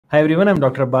Hi everyone, I'm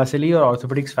Dr. Abbas Ali, your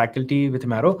orthopedics faculty with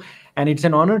Marrow, and it's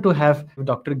an honor to have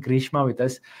Dr. Greeshma with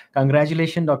us.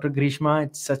 Congratulations, Dr. Greeshma.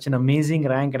 It's such an amazing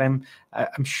rank, and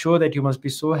I'm sure that you must be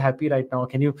so happy right now.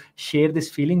 Can you share this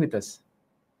feeling with us?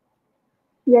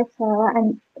 Yes,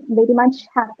 I'm very much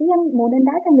happy, and more than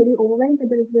that, I'm very overwhelmed with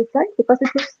the result because it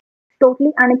was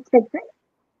totally unexpected.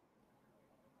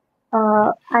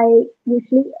 I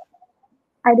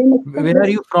didn't expect Where are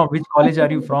this. you from? Which college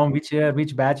are you from? Which year,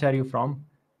 which batch are you from?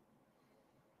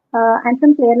 I'm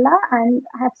from Kerala and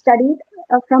I have studied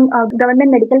from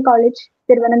Government Medical College,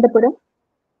 Thiruvananthapuram,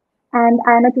 and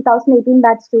I am a 2018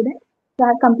 batch student. So I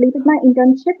have completed my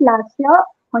internship last year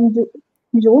on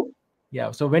June.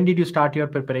 Yeah, so when did you start your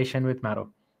preparation with Marrow?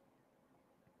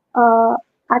 Uh,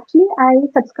 Actually, I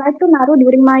subscribed to Marrow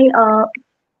during my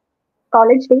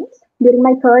college days, during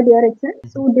my third year itself.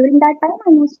 So during that time, I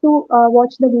used to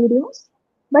watch the videos,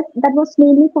 but that was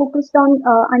mainly focused on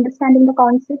understanding the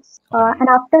concepts. All right. And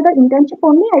after the internship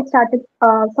only, I started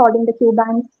solving the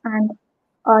QBanks and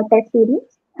test series.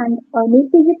 And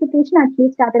NEET-PG preparation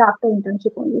actually started after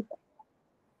internship only.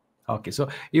 Okay, so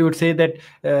you would say that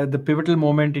the pivotal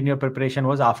moment in your preparation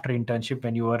was after internship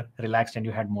when you were relaxed and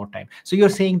you had more time. So you're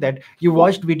saying that you Yeah.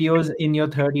 watched videos in your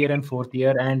third year and fourth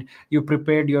year and you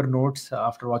prepared your notes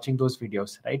after watching those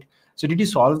videos, right? So did you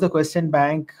solve the question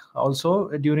bank also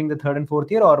during the third and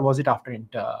fourth year, or was it after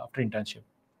internship?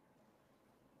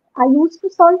 I used to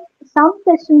solve some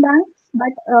question banks,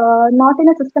 but not in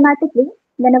a systematic way.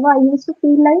 Whenever I used to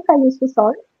feel like I used to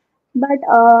solve, but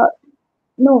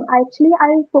no, actually,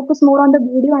 I focus more on the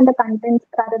video and the content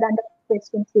rather than the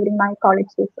questions during my college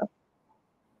days. So,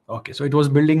 Okay, so it was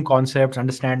building concepts,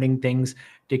 understanding things,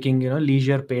 taking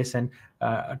leisure pace, and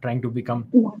trying to become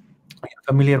yeah.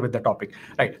 familiar with the topic,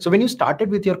 right? So when you started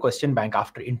with your question bank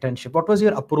after internship, what was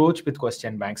your approach with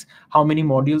question banks? How many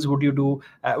modules would you do?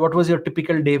 What was your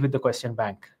typical day with the question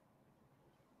bank?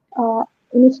 Uh,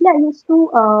 Initially, I used to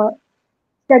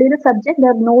study the subject,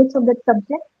 the notes of the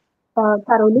subject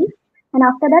thoroughly, and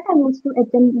after that, I used to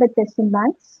attend the question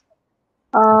banks.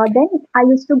 Okay. Then I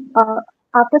used to,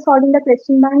 after solving the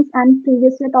question banks and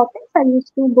previous year topics, I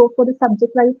used to go for the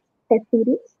subject-wise test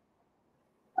series.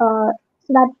 So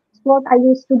that's what I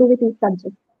used to do with each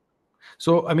subject.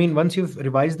 So, I mean, once you've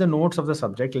revised the notes of the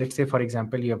subject, let's say, for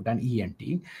example, you have done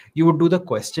ENT, you would do the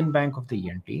question bank of the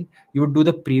ENT, you would do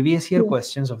the previous year Yes.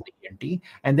 questions of the ENT,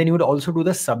 and then you would also do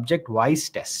the subject-wise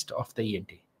test of the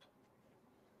ENT.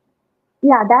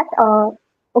 Yeah, that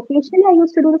occasionally I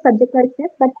used to do the subject wise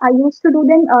test, but I used to do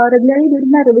them regularly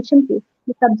during my revision phase.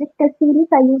 The subject test series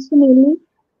I used to mainly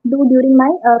do during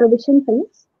my revision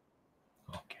phase.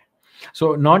 Okay.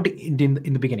 So not in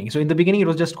the beginning. So in the beginning, it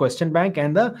was just question bank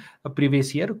and the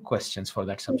previous year questions for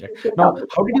that subject. Previous year Now,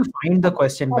 topics. how did Yeah. you find the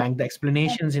question That, bank, the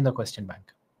explanations in the question bank?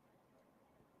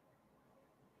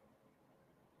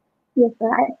 yes,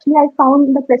 actually I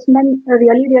found the question bank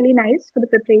really, really nice for the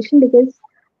preparation because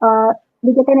uh,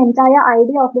 we get an entire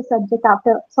idea of the subject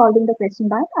after solving the question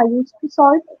bank. I used to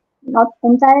solve not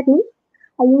entirely.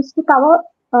 I used to cover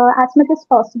as much as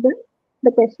possible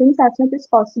the questions as much as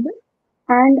possible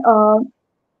and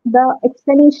the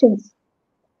explanations.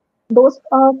 Those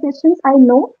questions I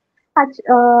know.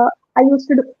 I used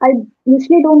to. I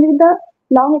usually don't read the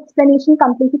long explanation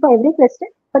completely for every question,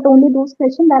 but only those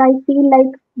questions that I feel like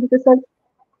this is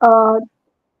a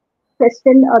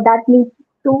question that needs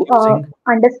to Confusing.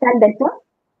 understand better.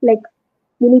 Like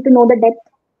you need to know the depth.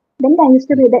 Then I used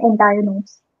to read the entire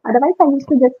notes. Otherwise, I used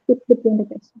to just skip between the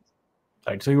questions.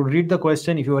 Right. So you would read the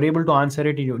question. If you were able to answer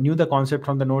it, you knew the concept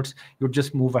from the notes, you'd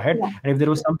just move ahead. Yeah, And if there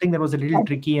was something that was a little that's it.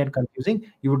 tricky and confusing,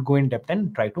 you would go in depth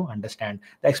and try to understand.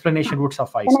 The Yeah. explanation would Then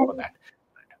suffice I for that.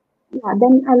 yeah,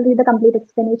 then I'll read the complete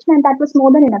explanation, and that was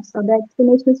more than enough. So the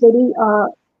explanation is very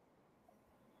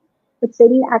it's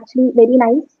very actually very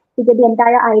nice to get the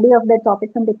entire idea of the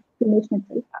topic from the explanation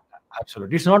itself.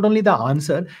 Absolutely. It's not only the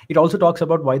answer, it also talks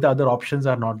about why the other options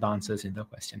are not the answers in the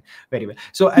question. Very well.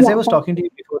 So, as I Yeah, was that's talking to you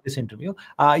before this interview,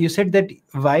 you said that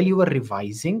while you were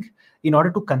revising, in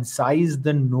order to concise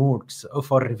the notes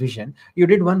for revision, you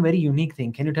did one very unique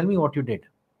thing. Can you tell me what you did?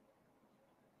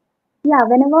 yeah.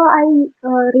 Whenever I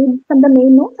read from the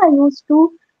main notes, I used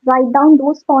to write down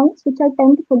those points which I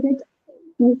tend to forget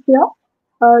easier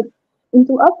uh,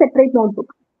 into a separate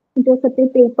notebook, into a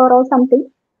separate paper or something.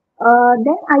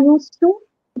 Then I used to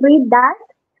read that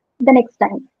the next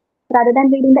time. Rather than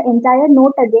reading the entire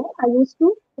note again, I used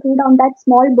to read on that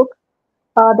small book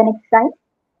the next time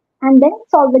and then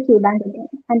solve the QBank again.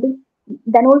 And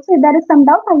then also, if there is some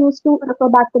doubt, I used to refer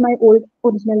back to my old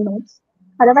original notes.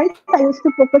 Otherwise, I used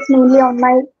to focus mainly on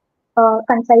my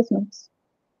concise notes.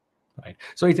 Right.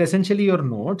 So it's essentially your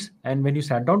notes, and when you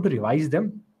sat down to revise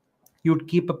them, you'd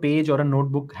keep a page or a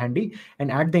notebook handy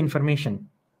and add the information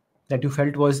that you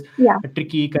felt was Yeah,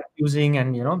 tricky, confusing,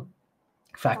 and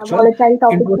factual volatile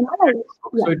topics into a and all. separate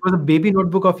notebook. Yeah, So it was a baby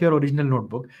notebook of your original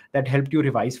notebook that helped you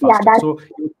revise yeah, faster. that, So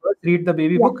you first read the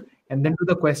baby yeah, book and then do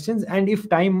the questions, and if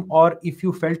time or if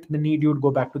you felt the need, you'd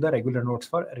go back to the regular notes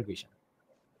for revision.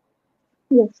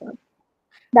 yes, sir.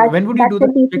 When would you That's do a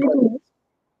the deeply to me.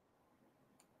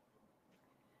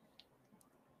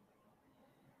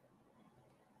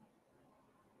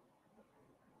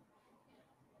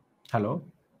 hello?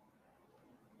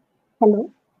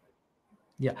 Hello.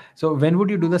 Yeah. So when would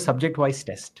you do the subject-wise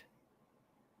test?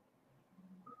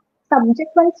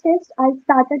 Subject-wise test, I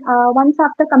started once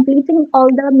after completing all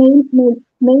the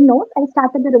main notes. I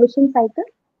started the revision cycle.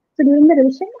 So during the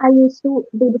revision, I used to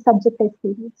do the subject test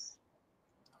series.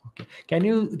 Okay.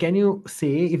 Can you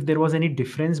say if there was any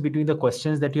difference between the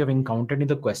questions that you have encountered in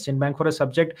the question bank for a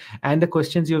subject and the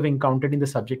questions you have encountered in the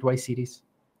subject-wise series?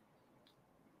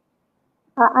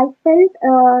 I felt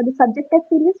the subject test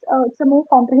series, it's a more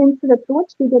comprehensive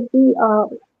approach. We get the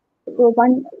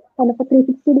one kind of a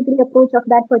 360-degree approach of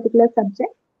that particular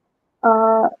subject.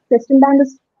 Question bank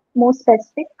is more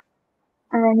specific,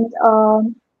 and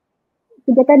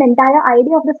to get an entire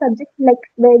idea of the subject, like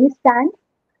where we stand,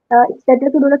 it's better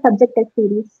to do the subject test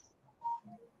series.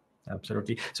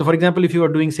 Absolutely. So, for example, if you are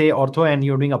doing, say, ortho and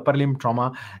you're doing upper limb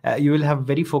trauma, you will have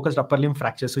very focused upper limb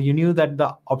fracture. So, you knew that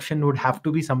the option would have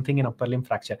to be something in upper limb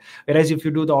fracture. Whereas, if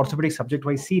you do the orthopedic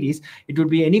subject-wise series, it would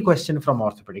be any question from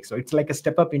orthopedics. So, it's like a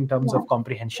step up in terms Yeah, of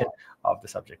comprehension of the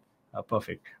subject.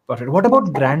 Perfect. Perfect. What that's about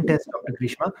correct. grant Yes. tests, Dr.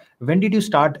 Grishma? When did you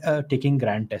start taking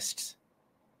grant tests?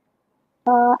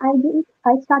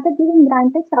 I started giving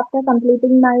grant tests after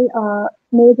completing my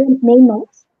major main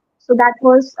notes. So that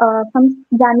was from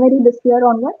January this year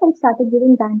onwards. I started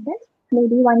giving grant tests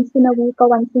maybe once in a week or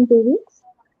once in 2 weeks.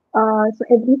 So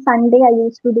every Sunday I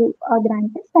used to do a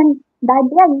grant test, and that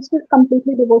day I used to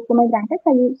completely devote to my grant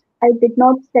test. I did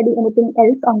not study anything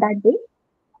else on that day.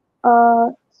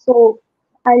 So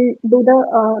I'll do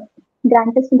the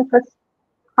grant test in the first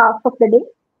half of the day,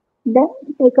 then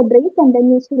take a break, and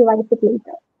then used to revise it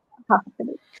later half of the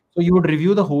day. So, you would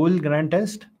review the whole grant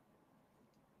test?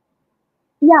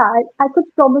 Yeah, I could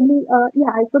probably,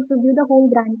 I could review the whole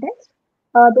grant test.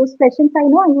 Those questions I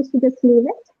know, I used to just leave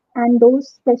it. And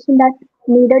those questions that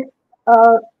needed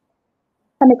uh,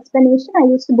 some explanation, I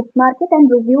used to bookmark it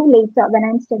and review later when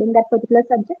I'm studying that particular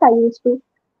subject. I used to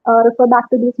refer back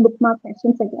to these bookmark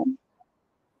questions again.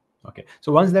 Okay.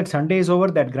 So, once that Sunday is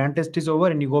over, that grant test is over,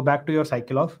 and you go back to your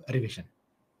cycle of revision.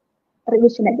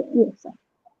 Revision again, yes, sir.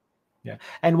 Yeah.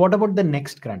 And what about the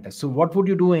next grant test? So what would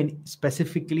you do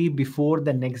specifically before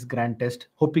the next grant test,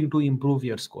 hoping to improve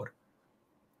your score?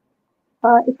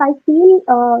 If I feel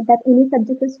that any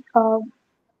subject is,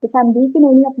 if I'm weak in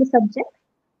any of the subject,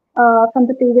 from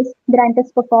the previous grant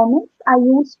test performance, I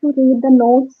used to read the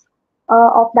notes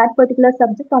of that particular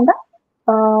subject on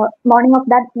the morning of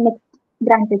that next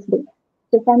grant test day.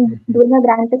 So if I'm Mhm. doing a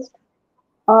grant test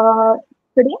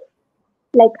today,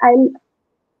 like I'll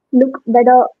look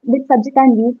whether which subject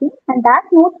I'm weak in, and that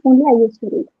note only I used to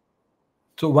read.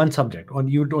 So one subject, or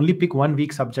you'd only pick one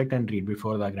weak subject and read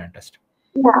before the grant test.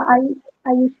 Yeah,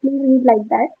 I usually read like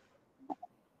that.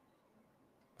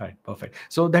 Right, perfect.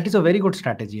 So that is a very good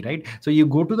strategy, right? So you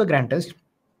go to the grant test,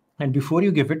 and before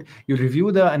you give it, you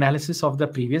review the analysis of the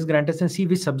previous grant test and see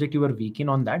which subject you were weak in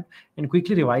on that, and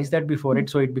quickly revise that before it,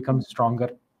 so it becomes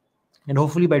stronger. And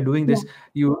hopefully by doing Yeah, this,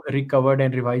 you recovered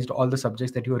and revised all the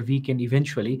subjects that you were weak in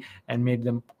eventually and made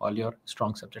them all your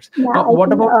strong subjects. yeah. Now, I what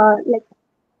feel about, like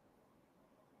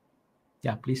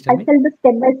yeah, please tell I me. felt the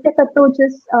step-by-step approach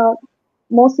is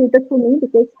more suited to me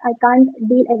because I can't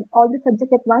deal in all the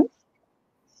subjects at once.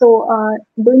 So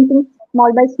doing things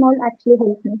small by small actually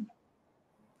helps me.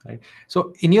 Right.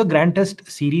 So in your grant test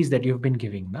series that you've been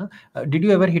giving, did you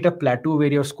ever hit a plateau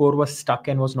where your score was stuck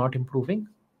and was not improving?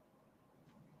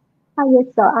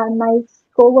 Yes, sir. My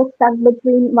score was stuck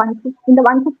between in the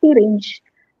 150 range.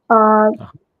 Uh, Uh,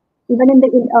 Even in the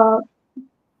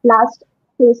last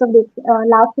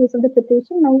last phase of the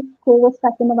preparation, my score was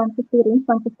stuck in the 150 range,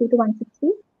 150 to 160,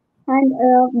 and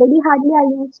very hardly I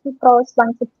used to cross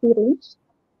 160 range.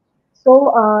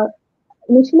 So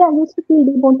initially, I used to feel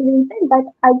demotivated, but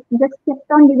I just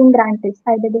kept on giving grant tests.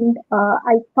 I didn't.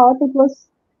 I thought it was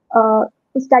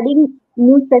studying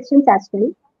new questions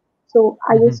actually. So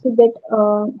I mhm. used to get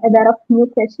aware of new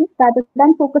questions rather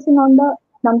than focusing on the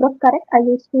number of correct. I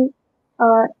used to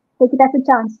take it as a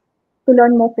chance to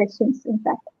learn more questions. In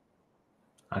fact,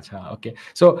 Acha, okay.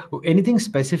 So anything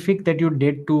specific that you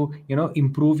did to,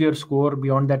 improve your score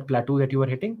beyond that plateau that you were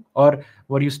hitting, or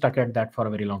were you stuck at that for a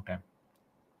very long time?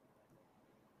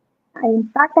 In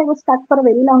fact, I was stuck for a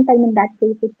very long time in that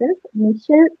phase itself.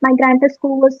 My grand test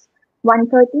score was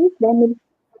 130, then it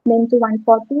went to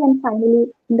 140, and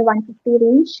finally in the 150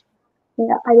 range.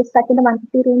 Yeah, I was stuck in the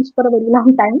 150 range for a very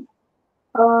long time.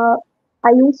 Uh, I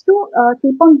used to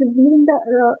keep on revising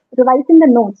the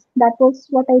notes. That was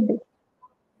what I did.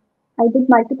 I did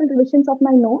multiple revisions of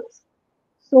my notes.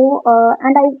 So,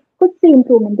 and I could see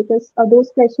improvement because those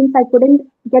questions I couldn't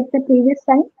get the previous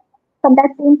time from that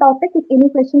same topic. If any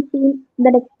question came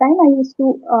the next time, I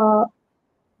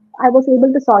was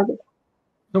able to solve it.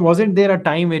 So wasn't there a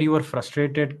time where you were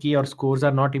frustrated, ki your scores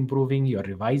are not improving, you're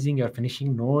revising, you're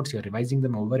finishing notes, you're revising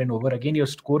them over and over again, your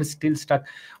score is still stuck?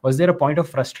 Was there a point of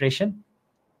frustration?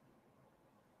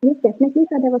 Yes, definitely.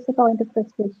 So there was a point of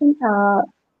frustration.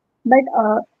 But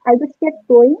I just kept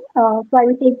going. So I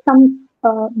will take some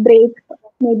break,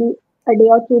 maybe a day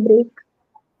or two break.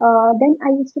 Then I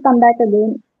used to come back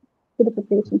again to the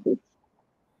preparation phase.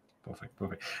 Perfect,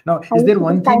 perfect. Now, I is used there to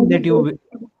one take thing timely that you, breaks.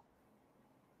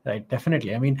 right,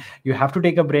 definitely. I mean, you have to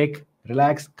take a break,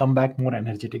 relax, come back more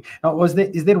energetic. Now, is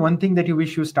there one thing that you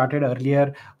wish you started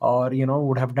earlier, or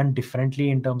would have done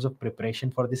differently in terms of preparation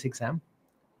for this exam?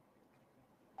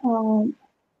 Um,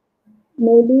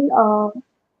 Maybe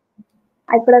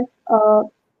I could have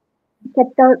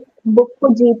kept a book for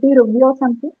GP review or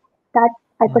something that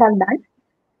I Hmm. could have done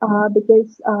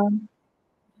because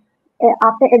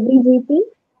after every GP,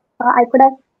 I could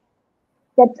have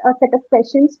kept a set of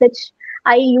questions which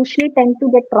I usually tend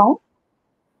to get wrong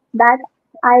that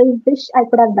I wish I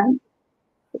could have done.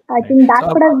 I Right. think that So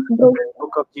a could have broke. separate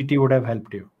book of GT would have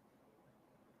helped you.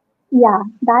 Yeah,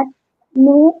 that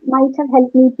might have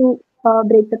helped me to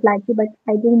break the plateau, but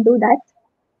I didn't do that.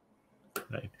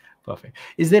 Right. Perfect.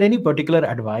 Is there any particular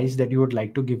advice that you would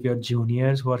like to give your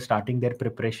juniors who are starting their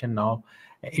preparation now,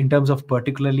 in terms of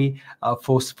particularly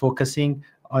focusing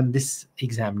on this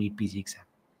exam, NEET-PG exam?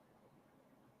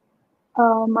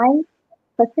 My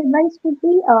first advice would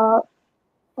be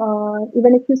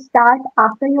even if you start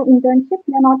after your internship,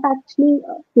 you're not actually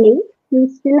late. You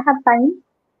still have time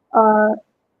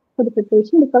for the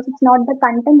preparation because it's not the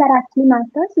content that actually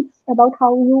matters. It's about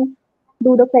how you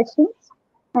do the questions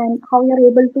and how you're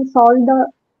able to solve the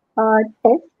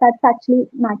test. That's actually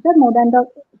matter more than the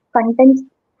content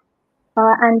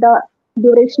and the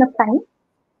duration of time.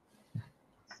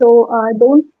 So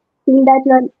don't feel that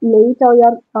you're late or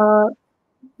you're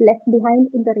left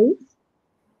behind in the race.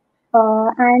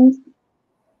 And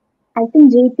I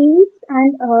think GPs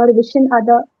and revision are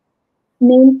the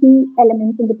main key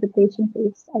elements in the preparation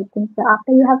phase. I think so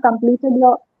after you have completed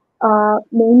your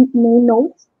main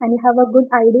notes and you have a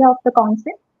good idea of the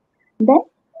concept, then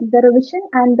the revision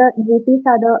and the GPs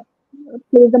are the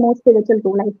plays the most pivotal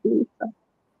role. I feel. So.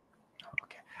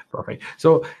 Okay, perfect.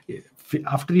 So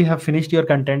after you have finished your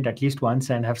content at least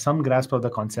once and have some grasp of the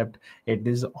concept, it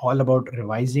is all about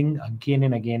revising again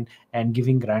and again and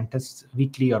giving grant tests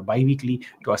weekly or bi-weekly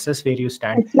to assess where you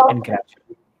stand It's not and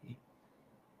gradually.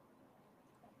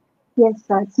 yes,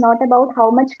 sir. It's not about how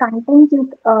much content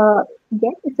you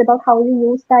get. It's about how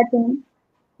you use that in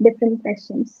different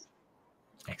questions.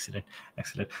 Excellent,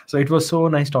 excellent. So it was so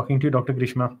nice talking to you, Dr.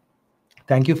 Grishma.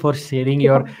 Thank you for sharing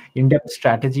Yeah. your in-depth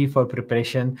strategy for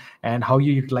preparation and how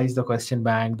you utilize the question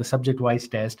bank, the subject-wise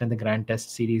test, and the grant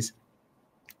test series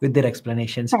with their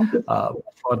explanations Thank you.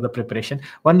 for the preparation.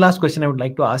 One last question I would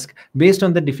like to ask: based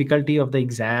on the difficulty of the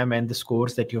exam and the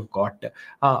scores that you've got,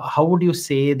 how would you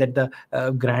say that the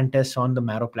grant tests on the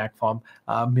Marrow platform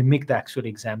mimic the actual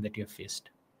exam that you have faced?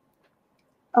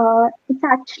 It's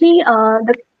actually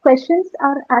the questions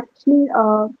are actually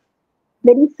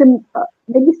very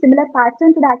similar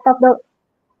pattern to that of the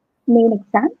main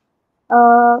exam.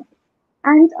 Uh,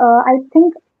 and I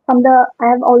think I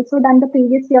have also done the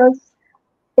previous year's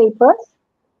papers.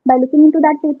 By looking into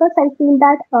that papers, I feel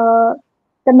that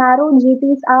the Marrow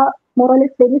GPs are more or less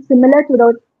very similar to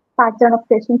the pattern of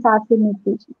questions asked in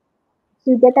NEET-PG.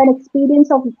 So you get an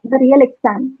experience of the real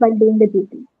exam while doing the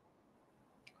GP.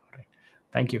 Right.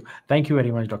 Thank you. Thank you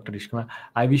very much, Dr. Ishma.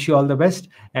 I wish you all the best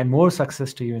and more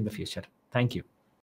success to you in the future. Thank you.